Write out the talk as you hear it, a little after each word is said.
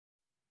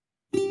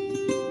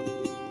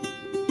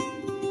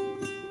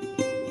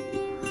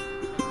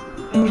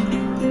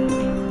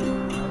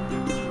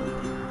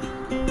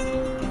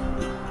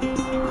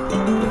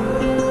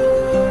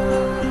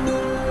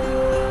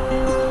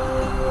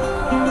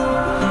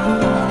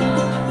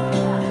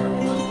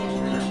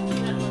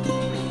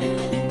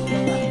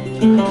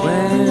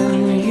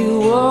When you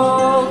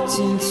walked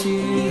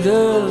into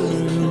the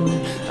room,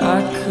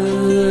 I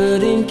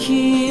couldn't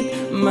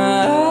keep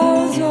my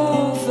eyes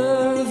off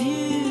of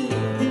you.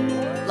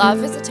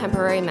 Love is a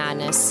temporary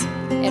madness.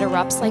 It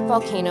erupts like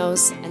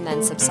volcanoes and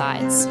then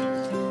subsides.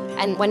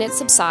 And when it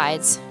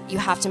subsides, you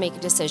have to make a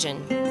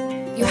decision.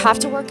 You have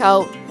to work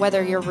out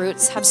whether your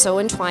roots have so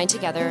entwined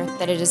together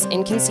that it is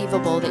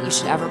inconceivable that you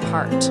should ever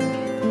part.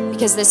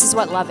 Because this is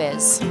what love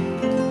is.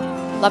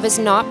 Love is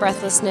not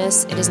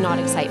breathlessness, it is not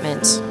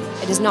excitement.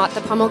 It is not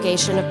the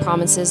promulgation of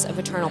promises of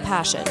eternal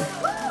passion.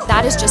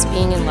 That is just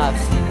being in love,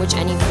 which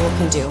any fool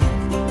can do.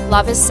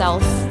 Love is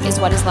self, is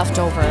what is left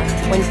over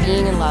when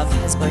being in love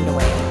has burned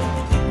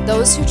away.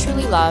 Those who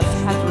truly love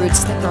have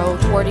roots that grow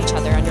toward each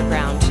other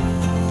underground.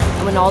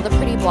 And when all the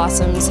pretty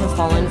blossoms have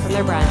fallen from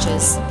their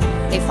branches,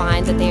 they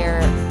find that they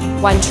are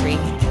one tree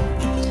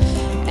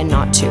and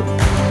not two.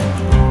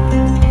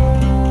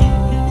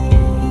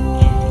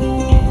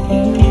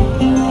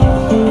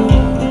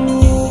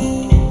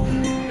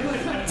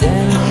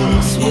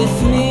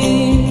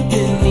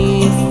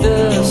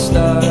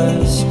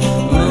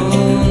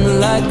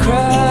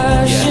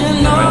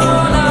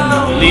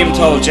 Liam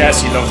told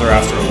Jess he loved her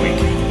after a week.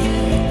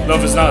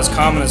 Love is not as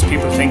common as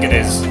people think it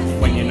is.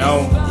 When you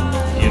know,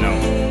 you know.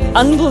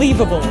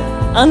 Unbelievable.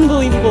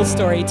 Unbelievable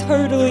story.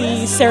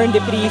 Totally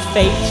serendipity,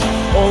 fate,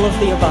 all of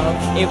the above.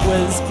 It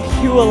was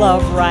pure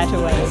love right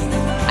away.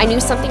 I knew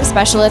something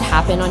special had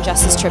happened on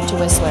Jess's trip to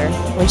Whistler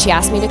when she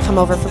asked me to come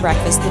over for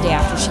breakfast the day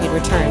after she had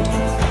returned.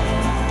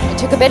 It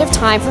took a bit of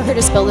time for her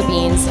to spill the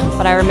beans,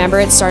 but I remember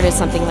it started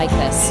something like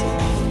this.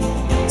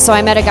 So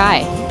I met a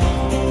guy.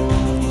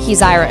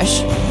 He's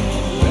Irish.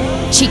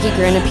 A cheeky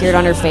grin appeared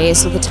on her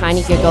face with a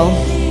tiny giggle.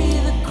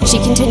 She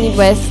continued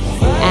with,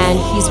 and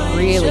he's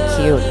really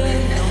cute.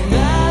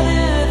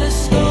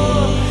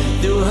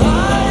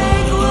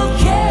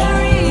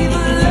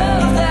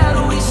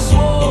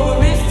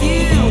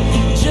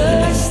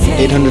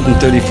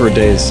 834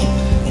 days.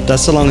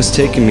 That's how long it's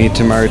taken me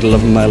to marry the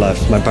love of my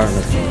life, my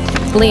partner.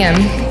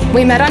 Liam,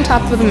 we met on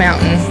top of a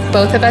mountain,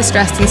 both of us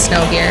dressed in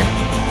snow gear.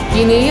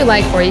 You knew you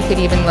liked where you could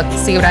even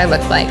see what I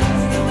looked like.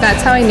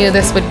 That's how I knew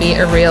this would be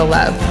a real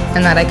love,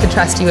 and that I could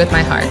trust you with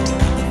my heart.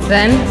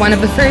 Then, one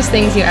of the first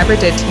things you ever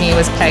did to me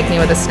was peg me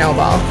with a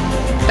snowball.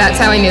 That's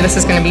how I knew this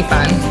was going to be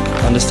fun.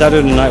 On the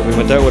Saturday night, we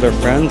went out with our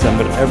friends, and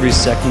with every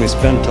second we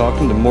spent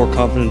talking, the more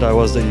confident I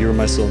was that you were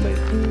my soulmate.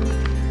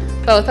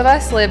 Both of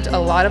us lived a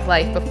lot of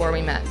life before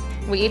we met.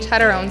 We each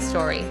had our own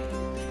story.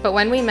 But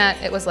when we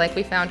met, it was like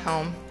we found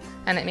home.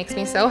 And it makes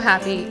me so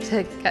happy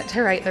to get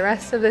to write the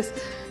rest of this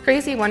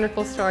crazy,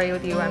 wonderful story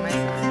with you by my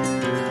side.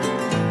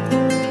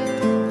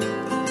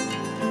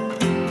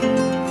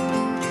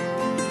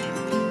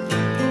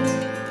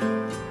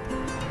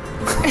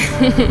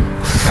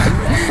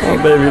 Oh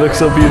baby, you look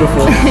so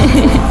beautiful.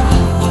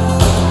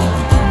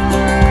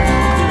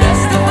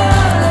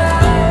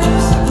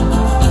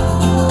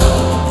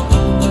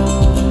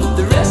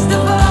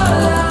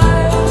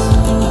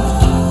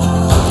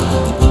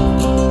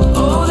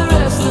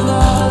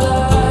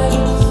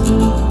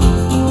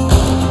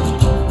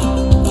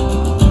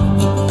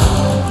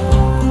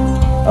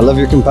 I love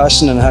your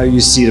compassion and how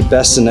you see the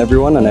best in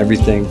everyone and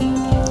everything.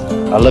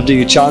 I love that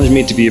you challenge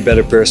me to be a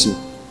better person.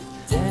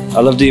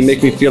 I love that you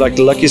make me feel like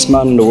the luckiest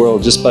man in the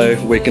world just by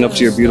waking up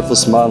to your beautiful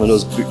smile and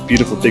those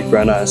beautiful big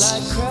brown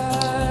eyes.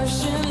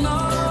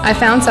 I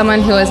found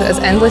someone who is as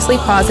endlessly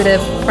positive,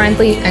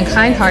 friendly, and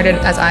kind-hearted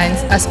as I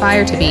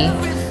aspire to be,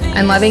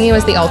 and loving you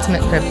is the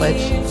ultimate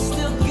privilege.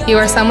 You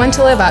are someone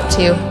to live up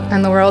to,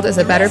 and the world is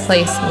a better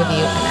place with you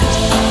in it.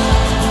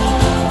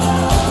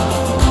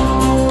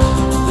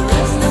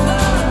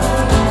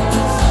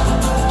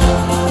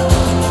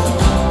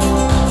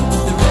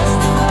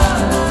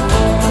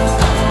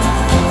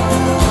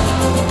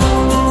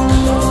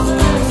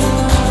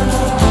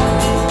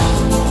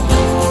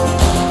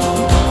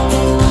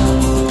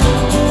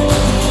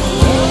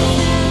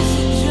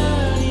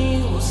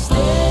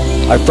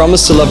 I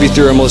promise to love you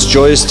through our most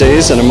joyous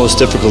days and our most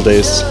difficult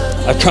days.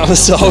 I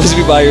promise to always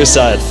be by your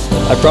side.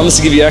 I promise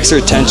to give you extra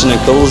attention and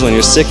cuddles when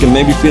you're sick and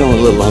maybe feeling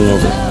a little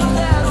hungover.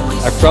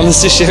 I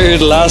promise to share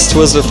the last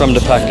Twizzler from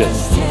the packet.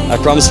 I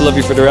promise to love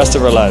you for the rest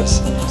of our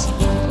lives.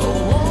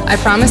 I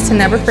promise to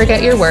never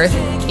forget your worth,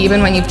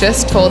 even when you've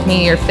just told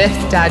me your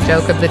 5th dad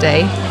joke of the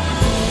day.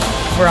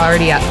 We're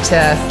already up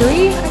to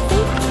 3,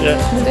 I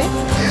think,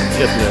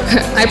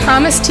 Yeah. I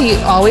promise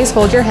to always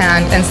hold your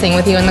hand and sing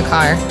with you in the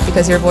car,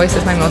 because your voice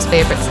is my most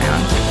favorite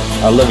sound.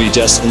 I love you,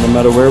 Jess, and no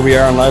matter where we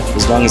are in life,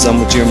 as long as I'm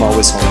with you, I'm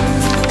always home.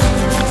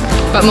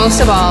 But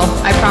most of all,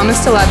 I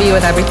promise to love you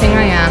with everything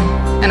I am,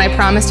 and I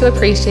promise to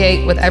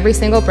appreciate with every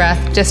single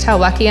breath just how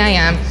lucky I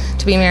am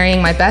to be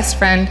marrying my best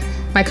friend,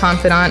 my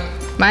confidant,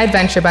 my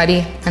adventure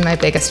buddy, and my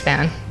biggest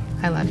fan.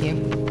 I love you.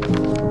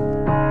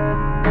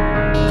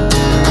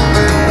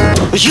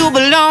 Well, you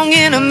belong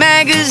in a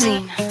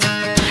magazine.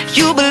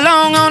 You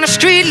belong on a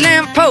street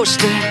lamp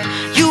poster.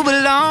 You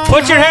belong.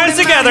 Put your hands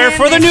together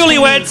for the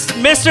newlyweds,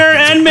 Mr.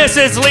 and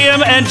Mrs.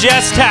 Liam and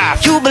Jess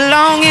Taft. You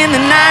belong in the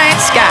night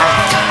sky,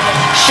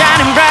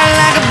 shining bright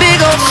like a big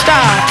old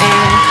star.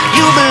 And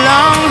you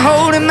belong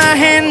holding my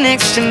hand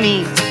next to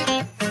me.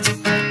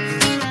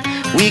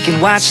 We can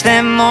watch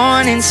that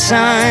morning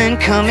sun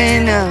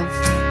coming up.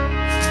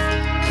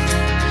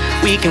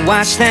 We can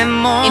watch that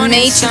morning. In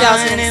May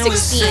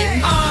 2016,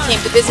 you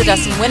came to visit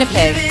us in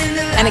Winnipeg,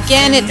 and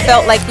again it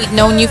felt like we'd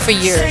known you for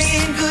years.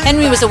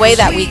 Henry was away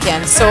that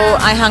weekend, so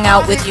I hung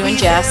out with you and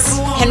Jess.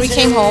 Henry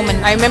came home,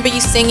 and I remember you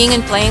singing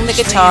and playing the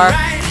guitar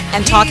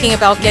and talking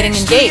about getting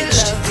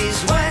engaged.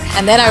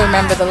 And then I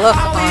remember the look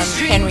on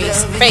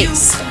Henry's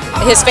face,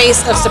 his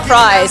face of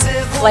surprise,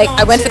 like,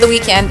 I went for the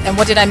weekend and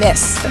what did I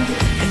miss?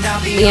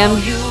 Liam,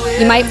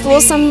 you might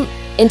fool some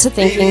into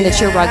thinking that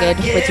you're rugged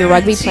with your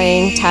rugby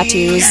playing,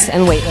 tattoos,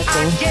 and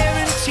weightlifting.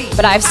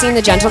 But I've seen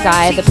the gentle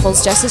guy that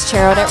pulls Jess's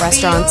chair out at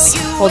restaurants,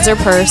 holds her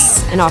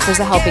purse, and offers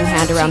a helping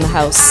hand around the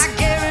house.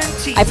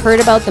 I've heard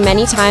about the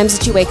many times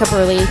that you wake up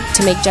early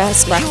to make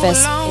Jess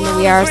breakfast in the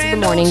wee hours of the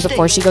morning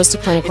before she goes to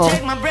clinical,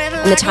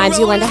 and the times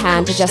you lend a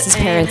hand to Jess's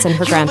parents and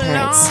her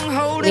grandparents.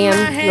 Liam,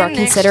 you are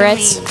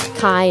considerate,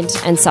 kind,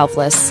 and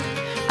selfless.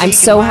 I'm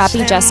so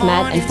happy Jess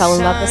met and fell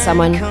in love with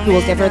someone who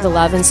will give her the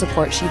love and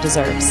support she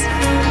deserves.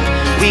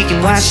 We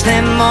can watch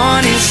that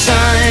morning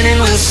sun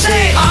and we'll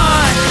say,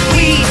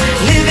 we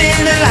live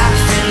in the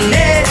life and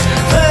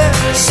never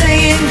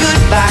saying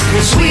goodbye,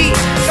 'cause we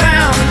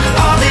found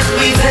all that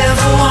we've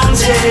ever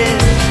wanted.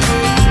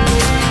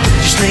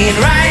 Just laying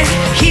right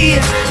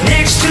here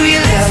next to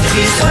your love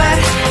is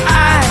what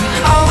I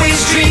always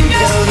dreamed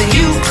of, and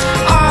you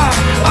are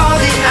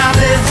all that I've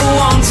ever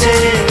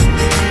wanted.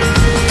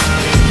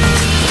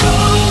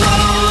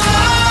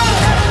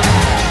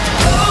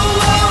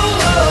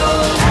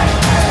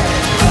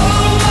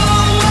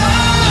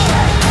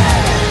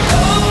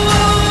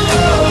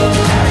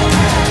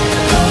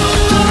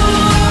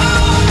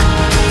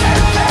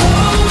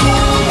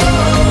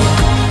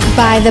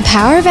 By the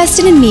power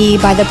vested in me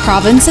by the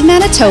province of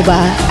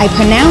Manitoba, I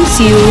pronounce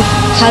you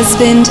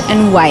husband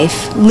and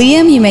wife.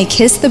 Liam, you may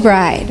kiss the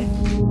bride.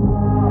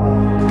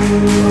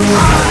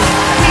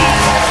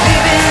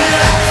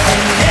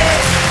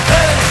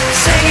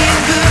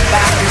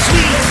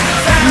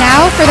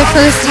 Now, for the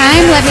first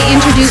time, let me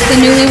introduce the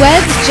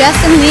newlyweds, Jess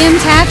and Liam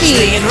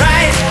Taffy.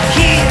 Right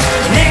here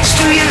next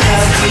to your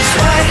love is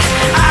what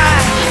I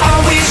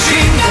always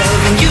dreamed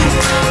of, and you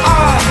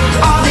are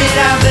all that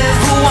I've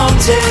ever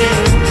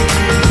wanted.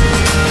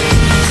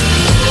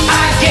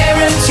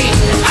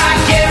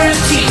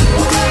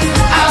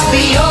 I'll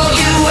be all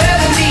you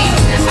ever need.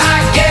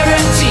 I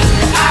guarantee.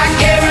 I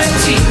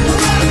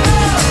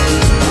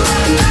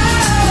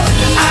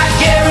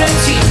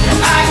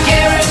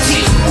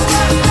guarantee.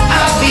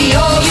 I'll be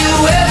all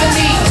you ever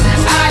need.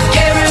 I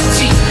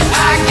guarantee.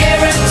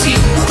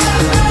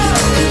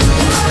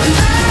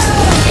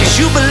 'Cause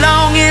you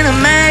belong in a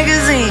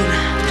magazine.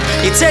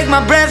 You take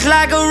my breath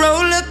like a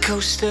roller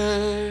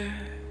coaster.